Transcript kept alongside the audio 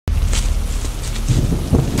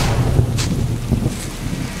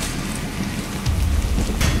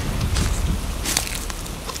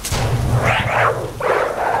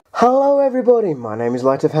everybody, my name is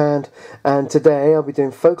Light of Hand, and today I'll be doing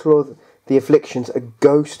Folklore the Afflictions, a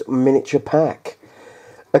ghost miniature pack.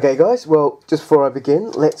 Okay guys, well, just before I begin,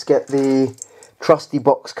 let's get the trusty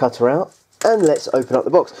box cutter out, and let's open up the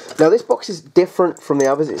box. Now this box is different from the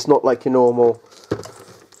others. It's not like your normal,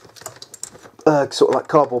 sort of like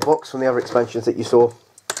cardboard box from the other expansions that you saw.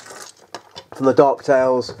 From the Dark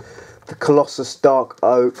Tales, the Colossus Dark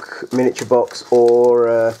Oak miniature box,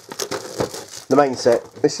 or the main set.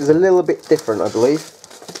 This is a little bit different, I believe.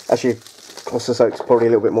 Actually, Colossus Oak's probably a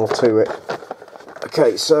little bit more to it.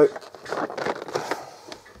 Okay, so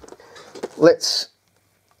let's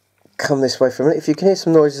come this way for a minute. If you can hear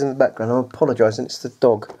some noises in the background, I'm apologising, it's the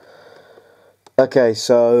dog. Okay,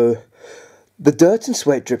 so the dirt and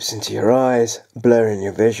sweat drips into your eyes, blurring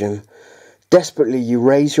your vision. Desperately you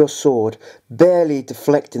raise your sword, barely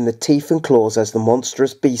deflecting the teeth and claws as the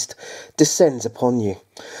monstrous beast descends upon you.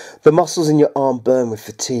 The muscles in your arm burn with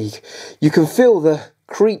fatigue. You can feel the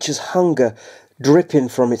creature's hunger dripping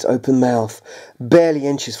from its open mouth, barely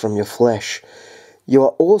inches from your flesh. You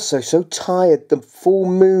are also so tired the full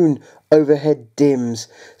moon overhead dims,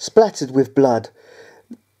 splattered with blood.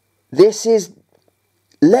 Let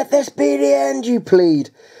this be the end, you plead.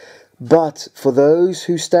 But for those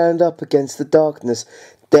who stand up against the darkness,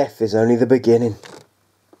 death is only the beginning.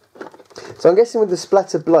 So I'm guessing with the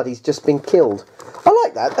splattered blood, he's just been killed. I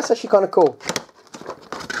like that. That's actually kind of cool.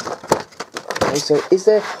 Okay, so is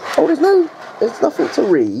there... Oh, there's nothing to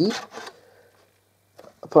read.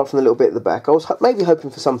 Apart from the little bit at the back. I was maybe hoping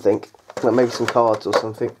for something. Like maybe some cards or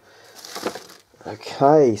something.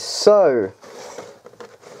 Okay, so...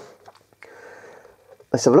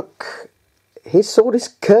 let's have a look. His sword is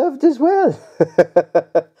curved as well.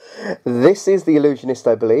 This is the Illusionist,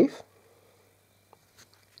 I believe.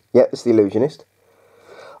 Yep, it's the Illusionist.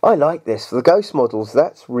 I like this. For the ghost models,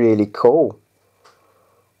 that's really cool.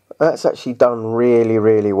 That's actually done really,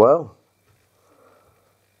 really well.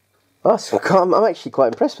 I'm actually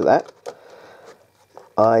quite impressed with that.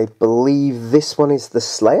 I believe this one is the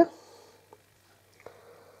Slayer.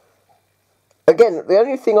 Again, the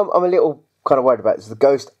only thing I'm a little kind of worried about is the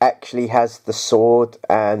ghost actually has the sword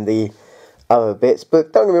and the other bits,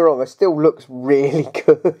 but don't get me wrong, it still looks really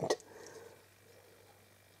good.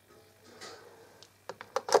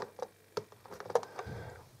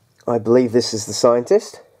 I believe this is the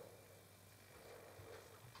Scientist.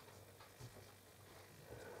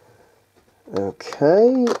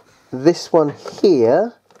 Okay, this one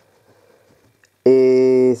here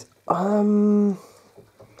is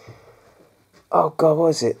oh god, what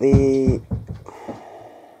is it?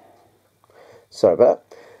 Sorry about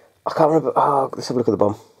that. I can't remember. Oh, let's have a look at the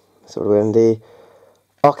bomb. Let's have a look at the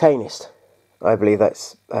Arcanist. I believe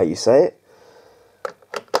that's how you say it.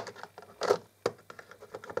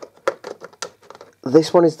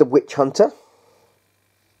 This one is the Witch Hunter.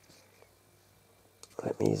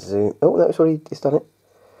 Let me zoom. Oh, that's already it's done it.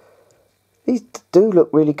 These do look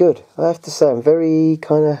really good. I have to say, I'm very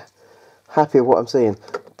kind of happy with what I'm seeing.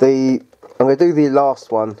 I'm going to do the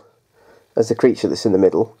last one as the creature that's in the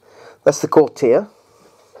middle. That's the Courtier.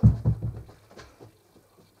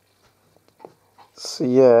 So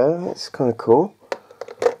yeah, it's kind of cool.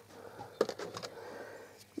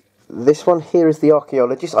 This one here is the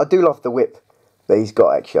Archaeologist. I do love the whip that he's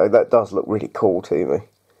got actually. That does look really cool to me.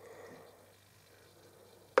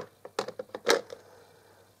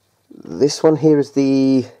 This one here is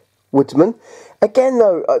the Woodsman. Again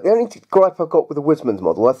though, the only gripe I've got with the Woodsman's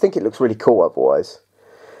model, I think it looks really cool otherwise.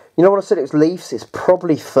 You know when I said it was leaves, it's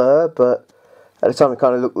probably fur, but at the time it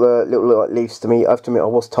kind of looked a little like leaves to me. I have to admit I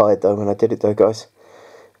was tired though when I did it though, guys.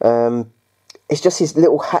 It's just his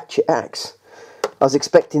little hatchet axe. I was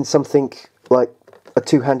expecting something like a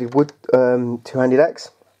two-handed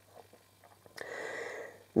axe.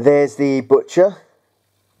 There's the Butcher.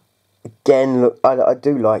 Again, look, I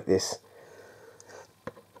do like this.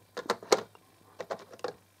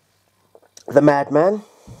 The Madman.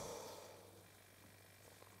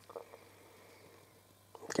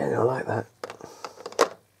 Again, I like that.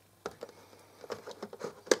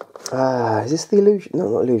 Is this the illusion? No,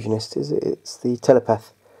 not illusionist, is it? It's the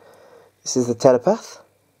Telepath. This is the Telepath.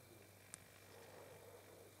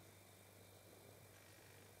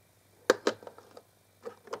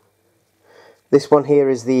 This one here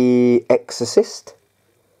is the Exorcist.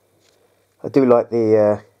 I do like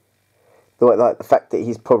the fact that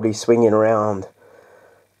he's probably swinging around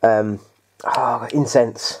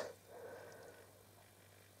incense.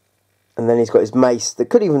 And then he's got his mace that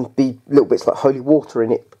could even be little bits like holy water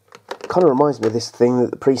in it. Kind of reminds me of this thing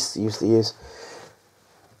that the priests used to use.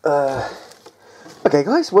 Okay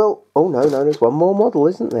guys, well, oh no, there's one more model,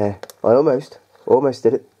 isn't there? I almost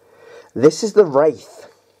did it. This is the Wraith.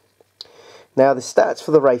 Now the stats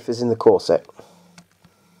for the Wraith is in the core set.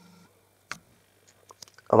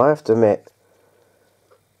 And I have to admit,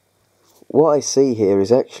 what I see here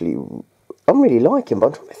is actually, I'm really liking, but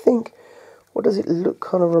I'm trying to think, what does it look,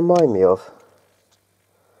 kind of remind me of?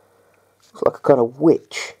 Looks like a kind of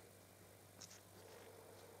witch.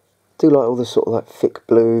 I do like all the sort of like thick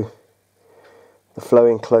blue, the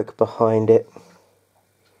flowing cloak behind it.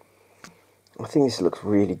 I think this looks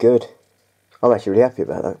really good. I'm actually really happy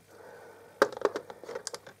about that.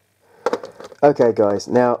 Okay guys,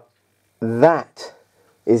 now that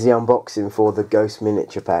is the unboxing for the Ghost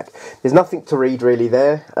miniature pack. There's nothing to read really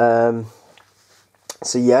there.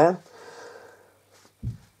 So yeah,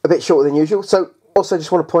 a bit shorter than usual. So also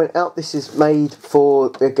just want to point out, this is made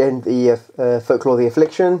for, again, the Folklore, the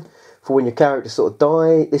Affliction, for when your characters sort of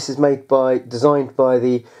die. This is designed by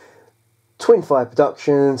the Twin-Fire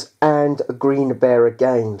Productions and GreenBrier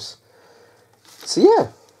games. So yeah.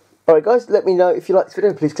 Alright guys, let me know if you like this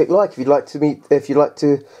video, please click like. If you'd like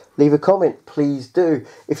to leave a comment, please do.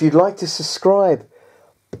 If you'd like to subscribe,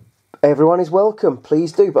 everyone is welcome,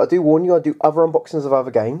 please do. But I do warn you, I do other unboxings of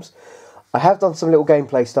other games. I have done some little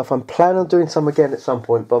gameplay stuff. I'm planning on doing some again at some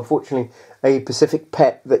point, but unfortunately a Pacific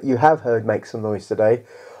pet that you have heard make some noise today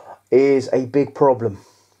is a big problem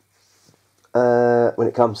when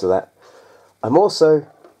it comes to that. I'm also,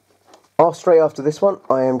 straight after this one,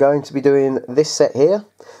 I am going to be doing this set here.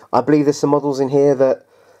 I believe there's some models in here that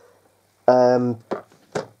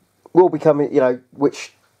will be coming, you know,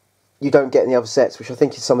 which you don't get in the other sets, which I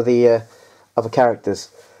think is some of the other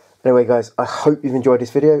characters. Anyway guys, I hope you've enjoyed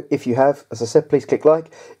this video. If you have, as I said, please click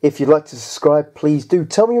like. If you'd like to subscribe, please do.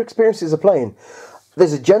 Tell me your experiences of playing.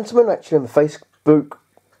 There's a gentleman actually on the Facebook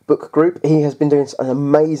group. He has been doing some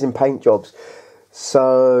amazing paint jobs.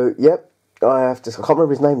 So, yep, I can't remember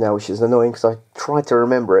his name now, which is annoying because I tried to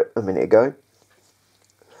remember it a minute ago.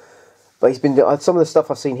 But he's been doing, some of the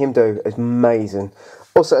stuff I've seen him do is amazing.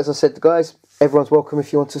 Also, as I said, guys, everyone's welcome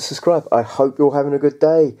if you want to subscribe. I hope you're all having a good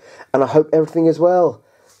day, and I hope everything is well.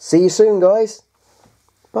 See you soon, guys.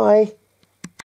 Bye.